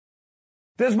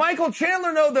 Does Michael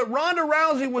Chandler know that Ronda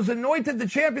Rousey was anointed the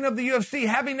champion of the UFC,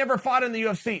 having never fought in the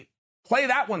UFC? Play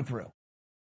that one through.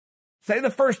 Say the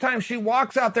first time she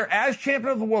walks out there as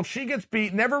champion of the world, she gets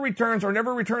beat, never returns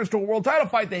to a world title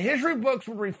fight. The history books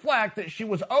would reflect that she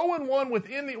was 0-1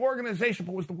 within the organization,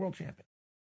 but was the world champion.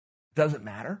 Does it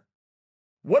matter?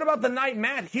 What about the night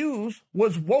Matt Hughes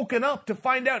was woken up to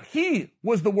find out he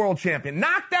was the world champion?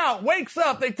 Knocked out, wakes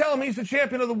up, they tell him he's the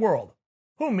champion of the world.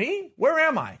 Who, me? Where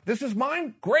am I? This is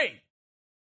mine? Great.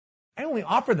 I only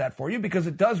offer that for you because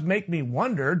it does make me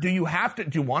wonder, do you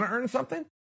want to earn something?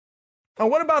 Now,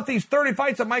 what about these 30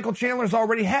 fights that Michael Chandler's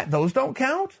already had? Those don't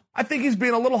count? I think he's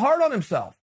being a little hard on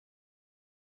himself.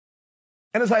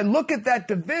 And as I look at that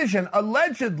division,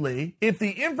 allegedly, if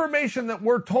the information that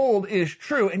we're told is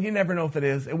true, and you never know if it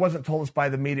is, it wasn't told us by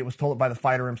the media, it was told by the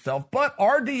fighter himself, but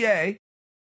RDA,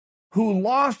 who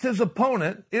lost his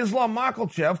opponent, Islam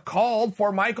Makhachev, called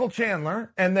for Michael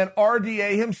Chandler, and then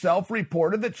RDA himself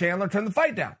reported that Chandler turned the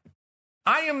fight down.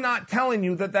 I am not telling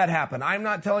you that happened. I'm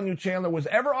not telling you Chandler was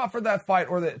ever offered that fight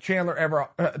or that Chandler ever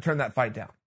turned that fight down.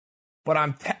 But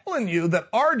I'm telling you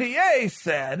that RDA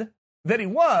said that he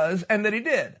was and that he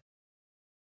did.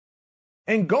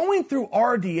 And going through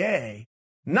RDA,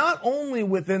 not only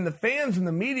within the fans and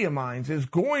the media minds, is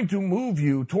going to move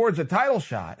you towards a title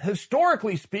shot.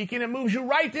 Historically speaking, it moves you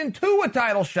right into a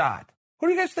title shot. Who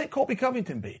do you guys think Colby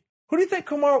Covington beat? Who do you think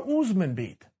Kamaru Usman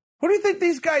beat? Who do you think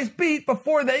these guys beat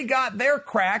before they got their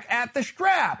crack at the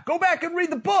strap? Go back and read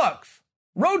the books.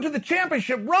 Road to the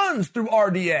Championship runs through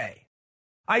RDA.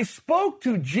 I spoke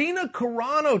to Gina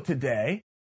Carano today,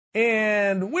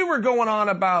 and we were going on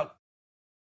about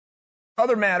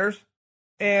other matters.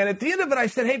 And at the end of it, I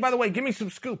said, hey, by the way, give me some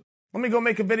scoop. Let me go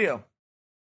make a video.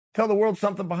 Tell the world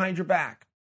something behind your back.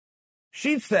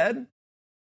 She said,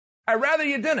 I'd rather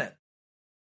you didn't.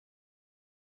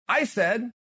 I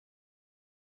said,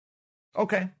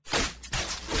 okay.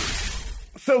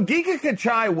 So Giga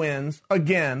Kachai wins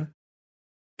again.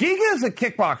 Giga is a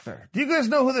kickboxer. Do you guys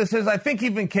know who this is? I think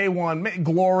even K1,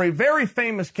 Glory, very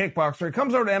famous kickboxer. He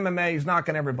comes over to MMA, he's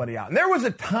knocking everybody out. And there was a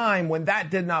time when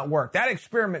that did not work. That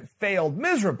experiment failed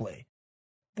miserably.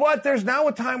 But there's now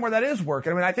a time where that is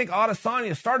working. I mean, I think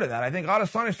Adesanya started that. I think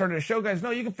Adesanya started to show guys,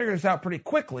 no, you can figure this out pretty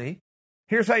quickly.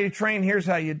 Here's how you train, here's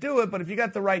how you do it. But if you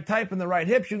got the right type and the right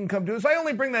hips, you can come do this. I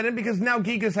only bring that in because now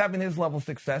Giga's having his level of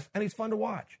success, and he's fun to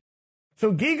watch.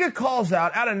 So Giga calls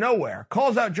out of nowhere,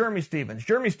 calls out Jeremy Stephens.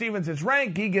 Jeremy Stephens is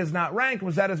ranked. Giga is not ranked.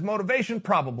 Was that his motivation?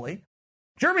 Probably.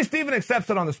 Jeremy Stephens accepts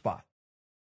it on the spot.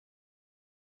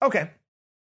 Okay.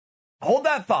 Hold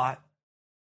that thought.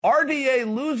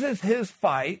 RDA loses his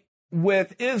fight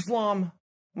with Islam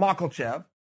Makhachev.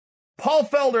 Paul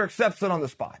Felder accepts it on the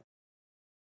spot.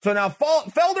 So now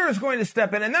Felder is going to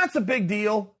step in, and that's a big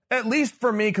deal, at least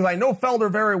for me, because I know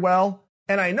Felder very well.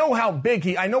 And I know how big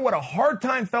I know what a hard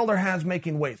time Felder has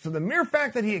making weight. So the mere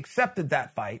fact that he accepted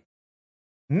that fight,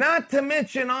 not to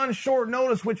mention on short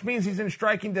notice, which means he's in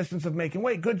striking distance of making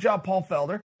weight. Good job, Paul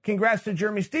Felder. Congrats to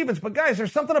Jeremy Stephens. But guys,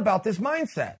 there's something about this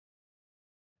mindset.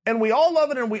 And we all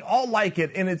love it and we all like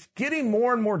it, and it's getting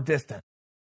more and more distant.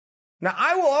 Now,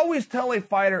 I will always tell a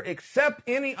fighter, accept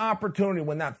any opportunity.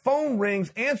 When that phone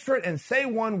rings, answer it and say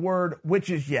one word,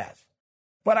 which is yes.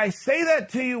 But I say that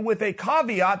to you with a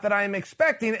caveat that I am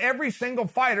expecting every single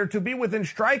fighter to be within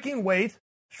striking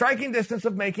distance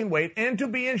of making weight, and to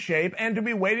be in shape, and to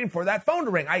be waiting for that phone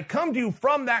to ring. I come to you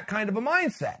from that kind of a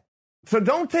mindset. So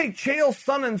don't take Chael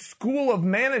Sonnen's school of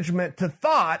management to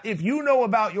thought. If you know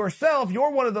about yourself, you're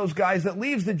one of those guys that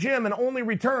leaves the gym and only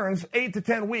returns 8 to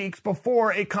 10 weeks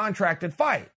before a contracted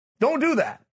fight. Don't do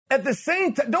that. At the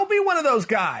same time, don't be one of those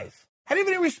guys. Have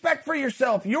any respect for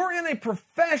yourself. You're in a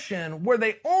profession where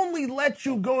they only let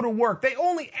you go to work. They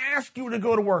only ask you to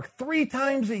go to work 3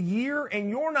 times a year, and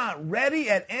you're not ready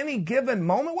at any given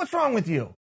moment. What's wrong with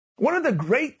you? One of the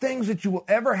great things that you will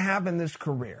ever have in this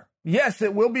career, yes,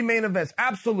 it will be main events.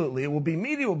 Absolutely. It will be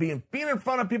media. It will be being in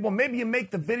front of people. Maybe you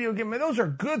make the video game. Those are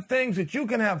good things that you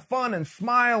can have fun and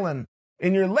smile and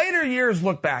in your later years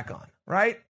look back on,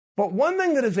 right? But one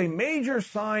thing that is a major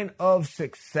sign of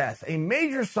success, a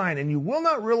major sign, and you will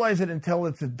not realize it until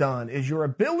it's done, is your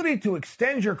ability to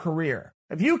extend your career.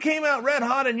 If you came out red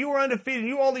hot and you were undefeated,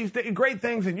 you all these great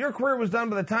things, and your career was done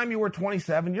by the time you were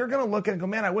 27, you're going to look at it and go,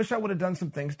 man, I wish I would have done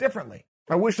some things differently.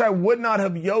 I wish I would not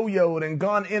have yo-yoed and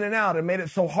gone in and out and made it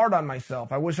so hard on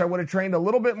myself. I wish I would have trained a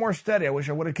little bit more steady. I wish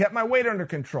I would have kept my weight under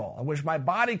control. I wish my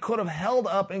body could have held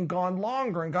up and gone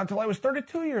longer and gone till I was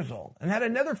 32 years old and had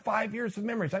another 5 years of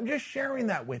memories. I'm just sharing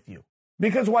that with you.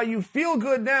 Because while you feel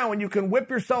good now and you can whip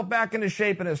yourself back into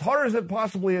shape, and as hard as it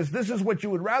possibly is, this is what you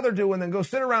would rather do and then go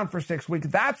sit around for 6 weeks,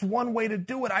 that's one way to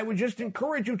do it. I would just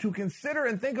encourage you to consider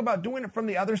and think about doing it from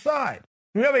the other side.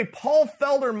 You have a Paul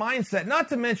Felder mindset, not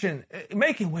to mention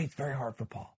making weight's very hard for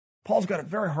Paul. Paul's got a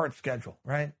very hard schedule,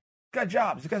 right? He's got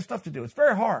jobs. He's got stuff to do. It's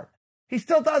very hard. He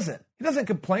still does it. He doesn't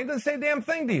complain. Doesn't say a damn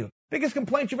thing to you. Biggest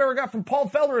complaint you've ever got from Paul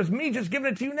Felder is me just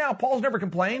giving it to you now. Paul's never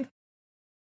complained.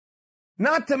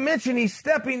 Not to mention he's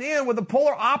stepping in with a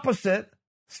polar opposite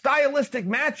stylistic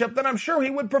matchup that I'm sure he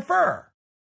would prefer.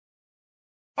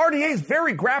 RDA is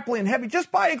very grappling heavy, just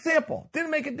by example.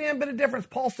 Didn't make a damn bit of difference.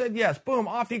 Paul said yes. Boom,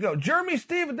 off you go. Jeremy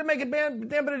Stephens didn't make a damn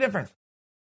bit of difference.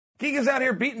 Keegan's out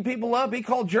here beating people up. He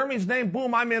called Jeremy's name.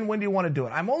 Boom, I'm in. When do you want to do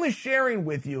it? I'm only sharing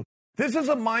with you. This is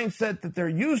a mindset that there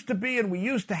used to be and we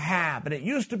used to have. And it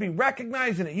used to be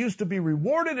recognized and it used to be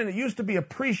rewarded and it used to be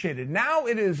appreciated. Now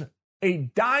it is a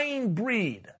dying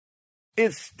breed.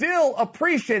 It's still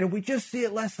appreciated. We just see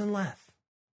it less and less.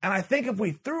 And I think if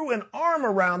we threw an arm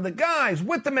around the guys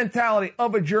with the mentality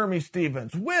of a Jeremy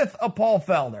Stephens, with a Paul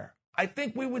Felder, I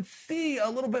think we would see a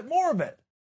little bit more of it.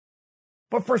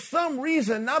 But for some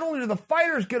reason, not only do the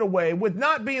fighters get away with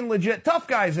not being legit tough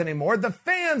guys anymore, the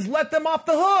fans let them off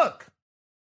the hook.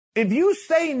 If you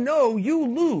say no, you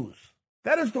lose.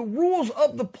 That is the rules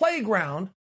of the playground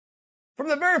from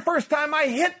the very first time I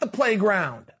hit the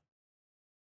playground.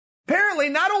 Apparently,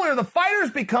 not only are the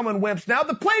fighters becoming wimps now,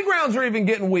 the playgrounds are even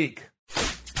getting weak.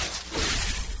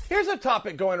 Here's a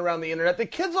topic going around the internet. The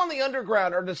kids on the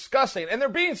underground are discussing, and they're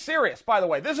being serious, by the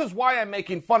way. This is why I'm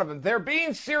making fun of them. They're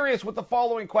being serious with the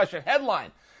following question.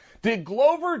 Headline, did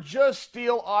Glover just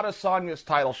steal Adesanya's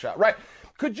title shot? Right?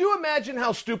 Could you imagine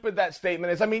how stupid that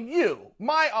statement is? I mean, you,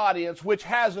 my audience, which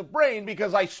has a brain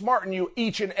because I smarten you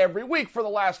each and every week for the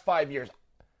last 5 years.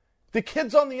 The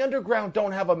kids on the underground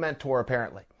don't have a mentor,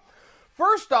 apparently.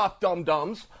 First off,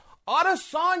 dum-dums,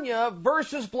 Adesanya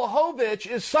versus Blachowicz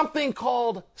is something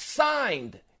called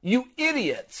signed, you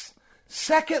idiots.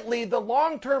 Secondly, the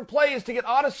long-term play is to get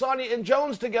Adesanya and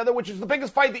Jones together, which is the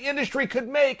biggest fight the industry could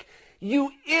make,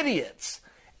 you idiots.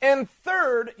 And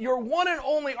third, your one and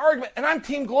only argument, and I'm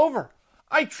Team Glover.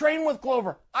 I train with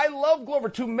Glover. I love Glover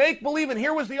to make believe, and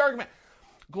here was the argument.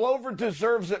 Glover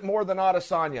deserves it more than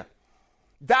Adesanya.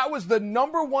 That was the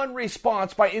number one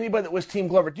response by anybody that was Team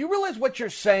Glover. Do you realize what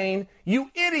you're saying? You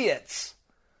idiots.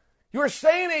 You're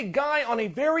saying a guy on a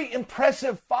very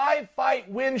impressive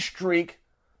 5-fight win streak,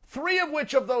 3 of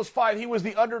which of those 5 he was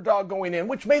the underdog going in,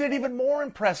 which made it even more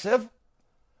impressive,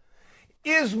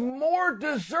 is more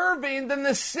deserving than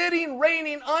the sitting,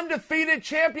 reigning, undefeated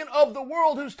champion of the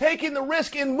world who's taking the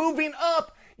risk in moving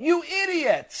up. You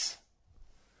idiots.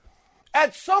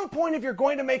 At some point, if you're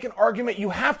going to make an argument,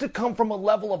 you have to come from a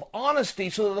level of honesty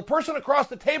so that the person across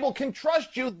the table can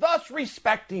trust you, thus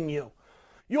respecting you.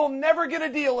 You'll never get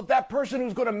a deal if that person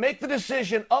who's going to make the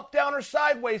decision, up, down, or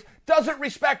sideways, doesn't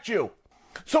respect you.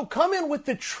 So come in with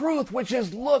the truth, which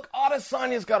is, look,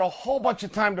 Adesanya's got a whole bunch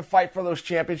of time to fight for those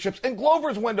championships, and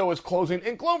Glover's window is closing,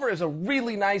 and Glover is a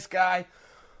really nice guy.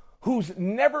 who's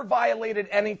never violated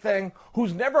anything,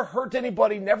 who's never hurt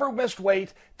anybody, never missed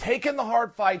weight, taken the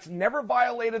hard fights, never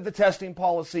violated the testing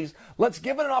policies. Let's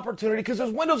give it an opportunity because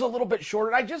his window's a little bit shorter.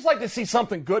 And I'd just like to see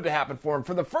something good to happen for him.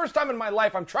 For the first time in my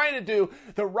life, I'm trying to do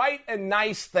the right and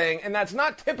nice thing, and that's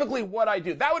not typically what I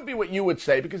do. That would be what you would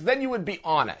say because then you would be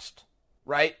honest,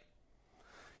 right?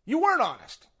 You weren't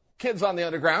honest, kids on the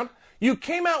underground. You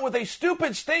came out with a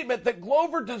stupid statement that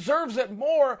Glover deserves it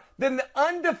more than the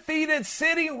undefeated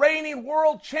sitting reigning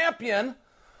world champion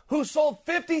who sold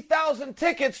 50,000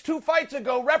 tickets 2 fights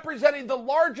ago, representing the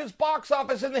largest box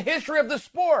office in the history of the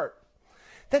sport.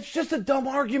 That's just a dumb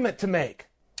argument to make.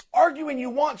 Arguing you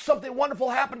want something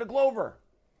wonderful happen to Glover.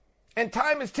 And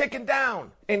time is ticking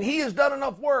down. And he has done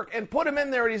enough work and put him in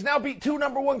there. And he's now beat 2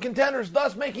 number 1 contenders,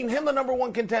 thus making him the number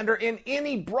 1 contender in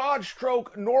any broad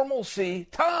stroke normalcy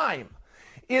time.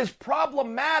 Is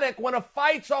problematic when a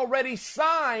fight's already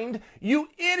signed, you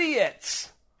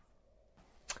idiots.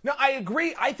 Now, I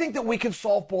agree. I think that we can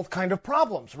solve both kind of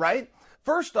problems, right?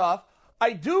 First off,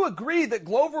 I do agree that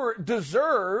Glover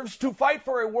deserves to fight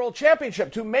for a world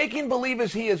championship, to making believe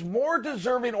as he is more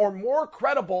deserving or more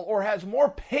credible or has more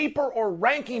paper or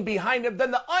ranking behind him than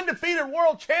the undefeated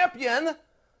world champion.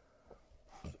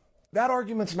 That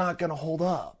argument's not going to hold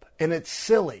up. And it's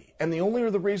silly. And the only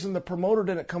reason the promoter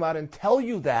didn't come out and tell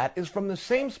you that is from the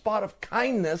same spot of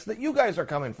kindness that you guys are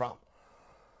coming from.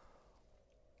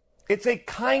 It's a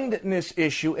kindness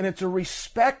issue, and it's a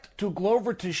respect to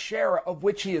Glover Teixeira of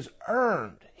which he has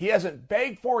earned. He hasn't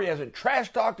begged for, he hasn't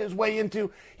trash talked his way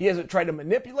into, he hasn't tried to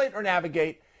manipulate or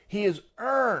navigate. He has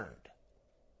earned.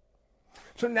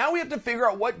 So now we have to figure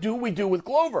out what do we do with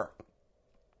Glover.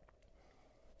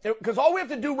 Because all we have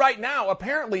to do right now,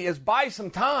 apparently, is buy some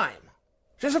time.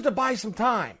 Just have to buy some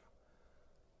time.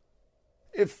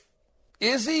 If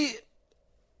Izzy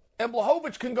and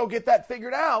Blachowicz can go get that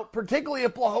figured out, particularly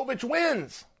if Blachowicz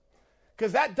wins.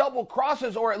 Because that double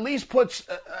crosses or at least puts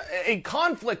a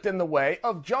conflict in the way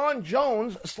of Jon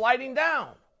Jones sliding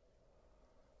down.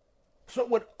 So it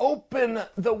would open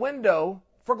the window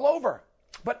for Glover.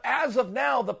 But as of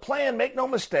now, the plan, make no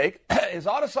mistake, is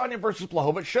Adesanya versus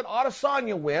Blachowicz. Should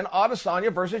Adesanya win,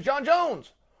 Adesanya versus Jon Jones,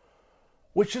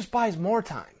 which just buys more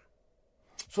time.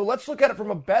 So let's look at it from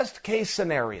a best case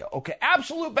scenario. Okay,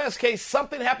 absolute best case,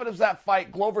 something happens to that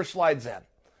fight, Glover slides in.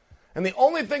 And the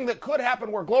only thing that could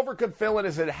happen where Glover could fill it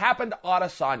is it happened to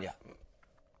Adesanya.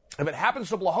 If it happens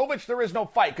to Blachowicz, there is no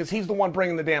fight because he's the one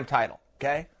bringing the damn title,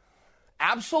 okay?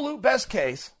 Absolute best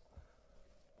case,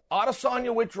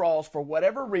 Adesanya withdraws for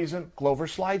whatever reason, Glover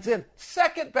slides in.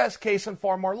 Second best case and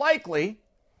far more likely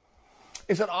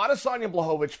is an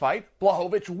Adesanya-Blachowicz fight.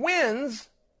 Blachowicz wins,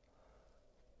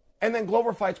 and then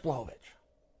Glover fights Blachowicz.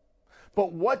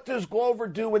 But what does Glover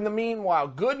do in the meanwhile?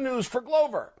 Good news for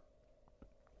Glover.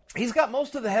 He's got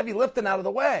most of the heavy lifting out of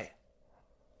the way.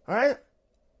 All right?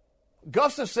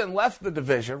 Gustafsson left the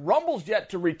division. Rumble's yet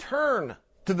to return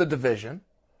to the division.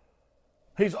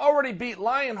 He's already beat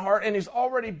Lionheart, and he's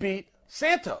already beat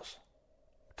Santos.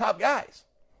 Top guys.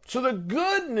 So the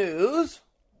good news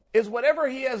is whatever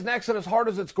he has next, and as hard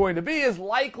as it's going to be, is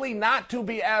likely not to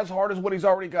be as hard as what he's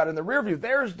already got in the rear view.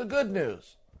 There's the good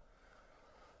news.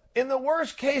 In the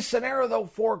worst case scenario, though,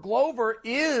 for Glover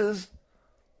is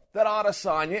that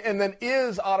Adesanya, and then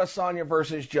is Adesanya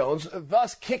versus Jones,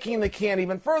 thus kicking the can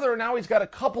even further. Now he's got a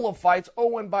couple of fights.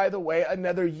 Oh, and by the way,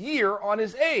 another year on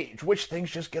his age, which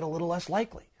things just get a little less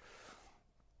likely.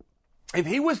 If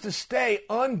he was to stay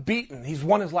unbeaten, he's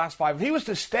won his last 5. If he was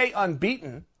to stay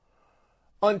unbeaten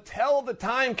until the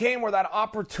time came where that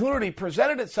opportunity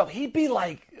presented itself, he'd be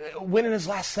like winning his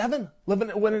last 7,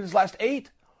 winning his last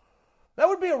 8. That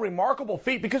would be a remarkable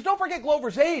feat because don't forget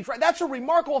Glover's age, right? That's a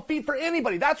remarkable feat for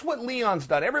anybody. That's what Leon's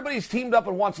done. Everybody's teamed up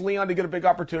and wants Leon to get a big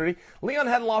opportunity. Leon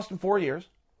hadn't lost in 4 years,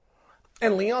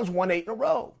 and Leon's won 8 in a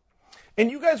row. And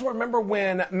you guys remember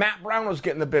when Matt Brown was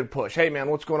getting the big push. Hey, man,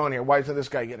 what's going on here? Why isn't this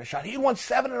guy getting a shot? He won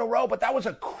 7 in a row, but that was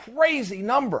a crazy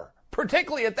number,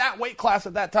 particularly at that weight class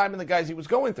at that time and the guys he was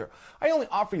going through. I only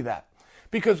offer you that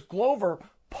because Glover,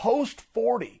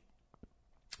 post-40,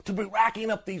 to be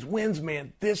racking up these wins,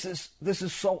 man, this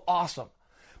is so awesome.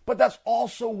 But that's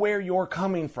also where you're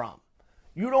coming from.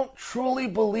 You don't truly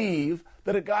believe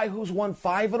that a guy who's won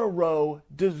 5 in a row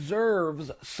deserves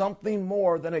something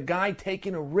more than a guy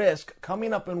taking a risk,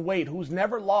 coming up in weight, who's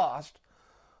never lost,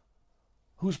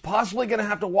 who's possibly going to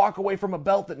have to walk away from a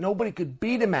belt that nobody could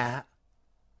beat him at,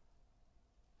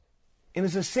 and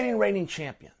is a sitting reigning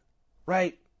champion,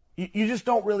 right? You just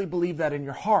don't really believe that in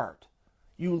your heart.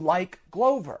 You like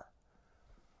Glover.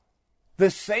 The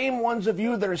same ones of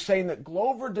you that are saying that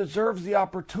Glover deserves the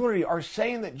opportunity are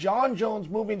saying that Jon Jones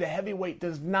moving to heavyweight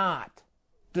does not.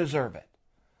 deserve it.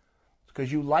 It's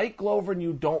because you like Glover and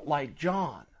you don't like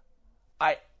John.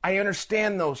 I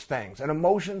understand those things, and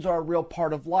emotions are a real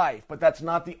part of life, but that's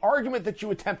not the argument that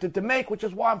you attempted to make, which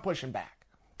is why I'm pushing back,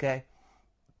 okay?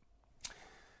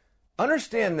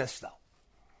 Understand this, though,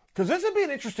 because this would be an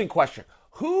interesting question.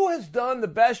 Who has done the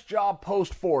best job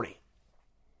post-40?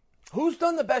 Who's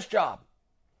done the best job?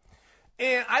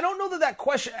 And I don't know that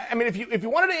question, I mean, if you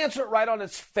wanted to answer it right on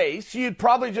its face, you'd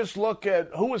probably just look at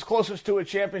who was closest to a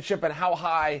championship and how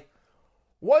high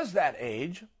was that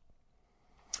age.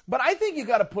 But I think you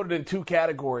got to put it in two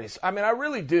categories. I mean, I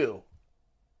really do.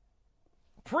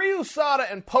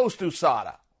 Pre-USADA and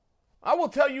post-USADA. I will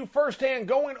tell you firsthand,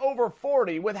 going over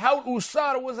 40 without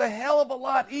USADA was a hell of a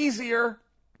lot easier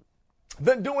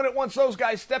than doing it once those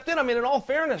guys stepped in. I mean, in all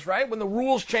fairness, right? When the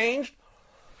rules changed,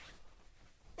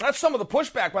 that's some of the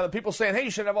pushback by the people saying, hey,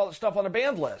 you should have all that stuff on the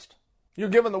banned list. You're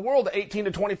giving the world to 18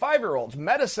 to 25-year-olds.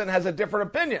 Medicine has a different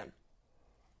opinion.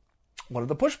 What are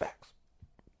the pushbacks?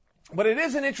 But it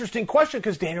is an interesting question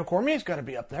because Daniel Cormier's got to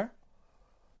be up there.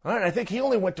 All right, I think he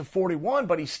only went to 41,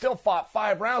 but he still fought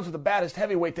 5 rounds with the baddest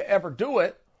heavyweight to ever do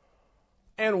it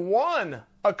and won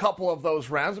a couple of those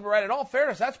rounds. But right, in all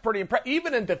fairness, that's pretty impressive.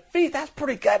 Even in defeat, that's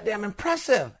pretty goddamn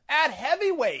impressive. At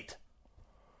heavyweight,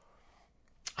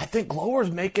 I think Glover's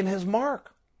making his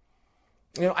mark.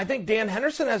 You know, I think Dan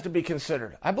Henderson has to be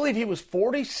considered. I believe he was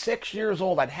 46 years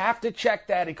old. I'd have to check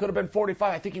that. He could have been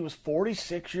 45. I think he was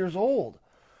 46 years old.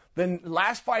 The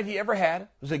last fight he ever had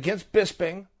was against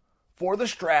Bisping for the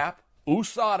strap,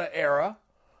 USADA era.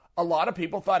 A lot of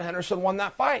people thought Henderson won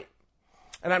that fight.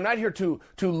 And I'm not here to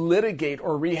litigate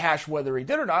or rehash whether he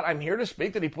did or not. I'm here to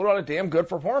speak that he put on a damn good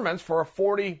performance for a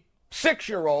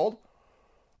 46-year-old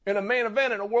in a main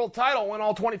event in a world title, win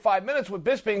all 25 minutes with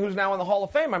Bisping, who's now in the Hall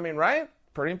of Fame. I mean, right?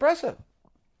 Pretty impressive.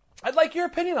 I'd like your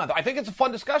opinion on that. I think it's a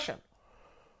fun discussion.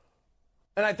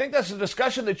 And I think that's a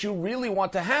discussion that you really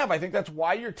want to have. I think that's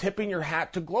why you're tipping your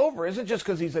hat to Glover. It isn't just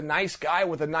because he's a nice guy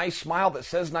with a nice smile that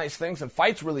says nice things and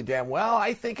fights really damn well.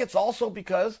 I think it's also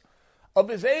because of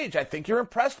his age. I think you're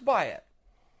impressed by it.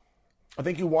 I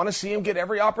think you want to see him get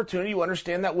every opportunity. You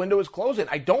understand that window is closing.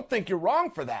 I don't think you're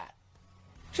wrong for that.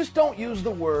 Just don't use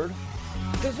the word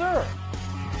deserve.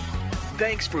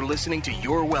 Thanks for listening to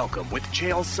You're Welcome with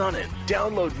Chael Sonnen.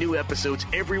 Download new episodes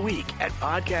every week at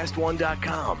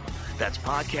podcastone.com. That's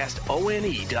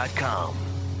podcastone.com.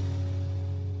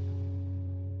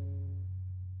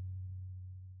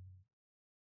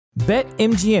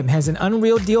 BetMGM has an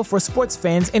unreal deal for sports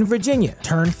fans in Virginia.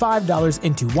 Turn $5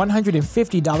 into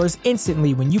 $150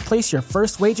 instantly when you place your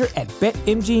first wager at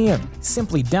BetMGM.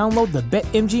 Simply download the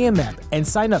BetMGM app and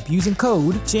sign up using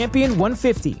code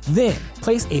Champion150. Then,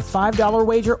 place a $5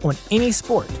 wager on any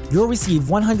sport. You'll receive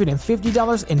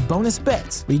 $150 in bonus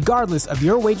bets, regardless of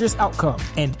your wager's outcome.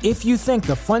 And if you think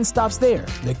the fun stops there,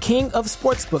 the King of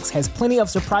Sportsbooks has plenty of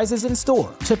surprises in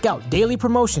store. Check out daily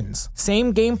promotions,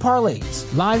 same-game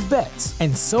parlays, live bets,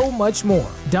 and so much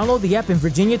more. Download the app in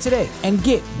Virginia today and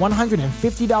get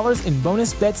 $150 in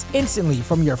bonus bets instantly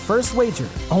from your first wager.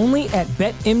 Only at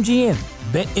BetMGM.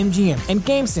 BetMGM and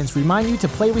GameSense remind you to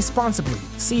play responsibly.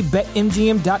 See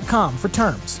BetMGM.com for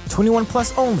terms. 21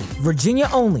 plus only. Virginia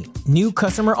only. New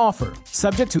customer offer.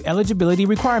 Subject to eligibility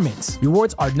requirements.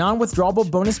 Rewards are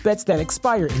non-withdrawable bonus bets that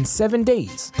expire in 7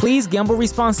 days. Please gamble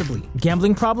responsibly.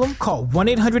 Gambling problem? Call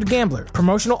 1-800-GAMBLER.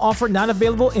 Promotional offer not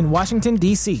available in Washington,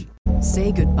 D.C.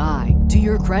 Say goodbye to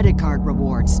your credit card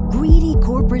rewards. Greedy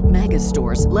corporate mega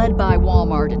stores, led by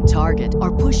Walmart and Target,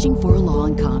 are pushing for a law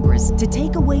in Congress to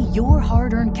take away your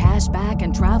hard-earned cash back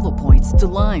and travel points to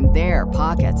line their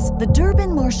pockets. The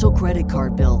Durbin-Marshall credit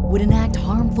card bill would enact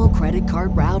harmful credit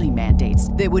card routing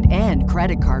mandates that would end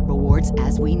credit card rewards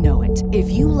as we know it. If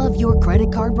you love your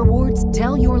credit card rewards,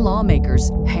 tell your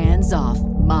lawmakers, hands off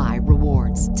my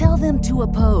rewards. Tell them to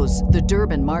oppose the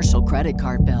Durbin-Marshall credit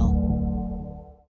card bill.